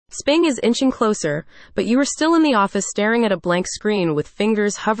Spring is inching closer, but you are still in the office staring at a blank screen with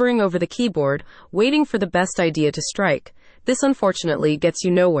fingers hovering over the keyboard, waiting for the best idea to strike. This unfortunately gets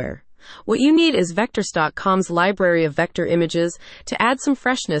you nowhere. What you need is Vectorstock.com's library of vector images to add some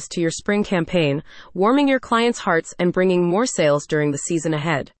freshness to your spring campaign, warming your clients' hearts and bringing more sales during the season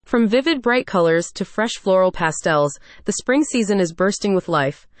ahead. From vivid bright colors to fresh floral pastels, the spring season is bursting with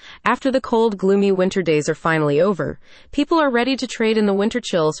life. After the cold, gloomy winter days are finally over, people are ready to trade in the winter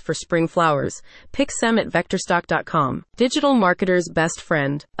chills for spring flowers. Pick some at Vectorstock.com. Digital marketer's best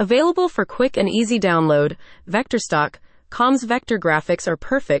friend. Available for quick and easy download, Vectorstock.com's vector graphics are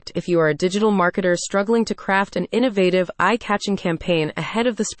perfect if you are a digital marketer struggling to craft an innovative, eye-catching campaign ahead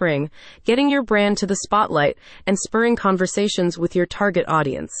of the spring, getting your brand to the spotlight and spurring conversations with your target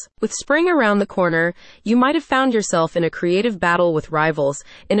audience. With spring around the corner, you might have found yourself in a creative battle with rivals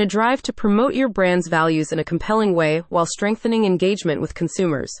in a drive to promote your brand's values in a compelling way while strengthening engagement with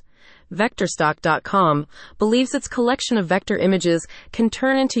consumers. Vectorstock.com believes its collection of vector images can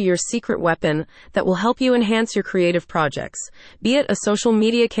turn into your secret weapon that will help you enhance your creative projects, be it a social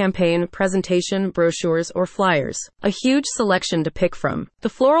media campaign, presentation, brochures, or flyers. A huge selection to pick from. The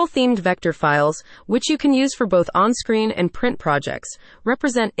floral-themed vector files, which you can use for both on-screen and print projects,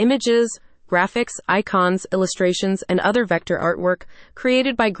 represent images, graphics, icons, illustrations, and other vector artwork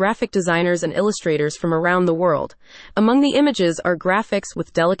created by graphic designers and illustrators from around the world. Among the images are graphics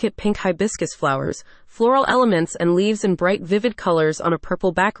with delicate pink hibiscus flowers, floral elements and leaves in bright vivid colors on a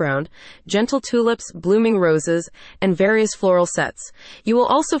purple background, gentle tulips, blooming roses, and various floral sets. You will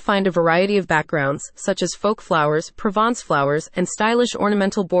also find a variety of backgrounds, such as folk flowers, Provence flowers, and stylish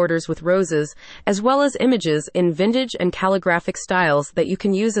ornamental borders with roses, as well as images in vintage and calligraphic styles that you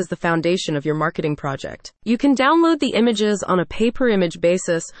can use as the foundation of your marketing project. You can download the images on a pay-per-image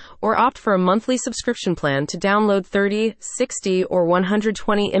basis or opt for a monthly subscription plan to download 30, 60, or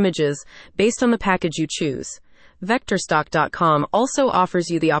 120 images based on the package you choose. Vectorstock.com also offers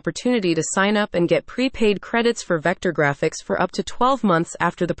you the opportunity to sign up and get prepaid credits for vector graphics for up to 12 months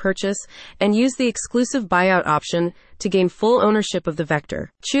after the purchase and use the exclusive buyout option to gain full ownership of the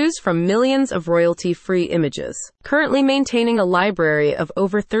vector. Choose from millions of royalty-free images. Currently maintaining a library of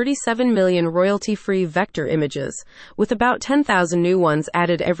over 37 million royalty-free vector images, with about 10,000 new ones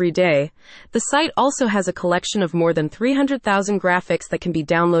added every day, the site also has a collection of more than 300,000 graphics that can be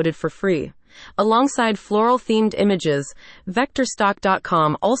downloaded for free. Alongside floral-themed images,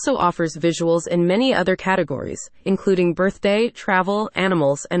 Vectorstock.com also offers visuals in many other categories, including birthday, travel,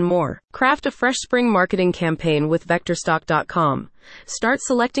 animals, and more. Craft a fresh spring marketing campaign with Vectorstock.com. Start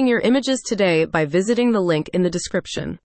selecting your images today by visiting the link in the description.